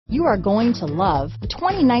You are going to love the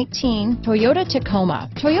 2019 Toyota Tacoma.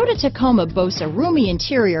 Toyota Tacoma boasts a roomy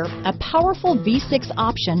interior, a powerful V6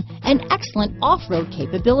 option, and excellent off-road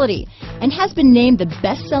capability, and has been named the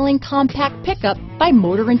best-selling compact pickup by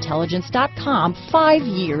MotorIntelligence.com 5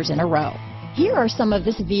 years in a row. Here are some of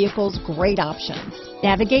this vehicle's great options: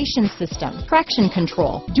 navigation system, traction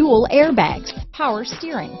control, dual airbags, power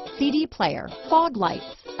steering, CD player, fog lights,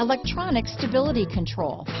 electronic stability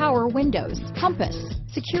control, power windows, compass,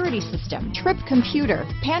 security system, trip computer,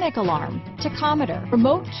 panic alarm, tachometer,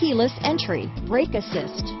 remote keyless entry, brake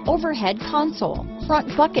assist, overhead console,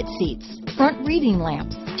 front bucket seats, front reading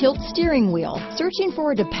lamps, tilt steering wheel. Searching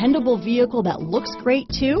for a dependable vehicle that looks great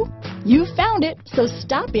too? You found it, so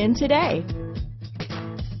stop in today.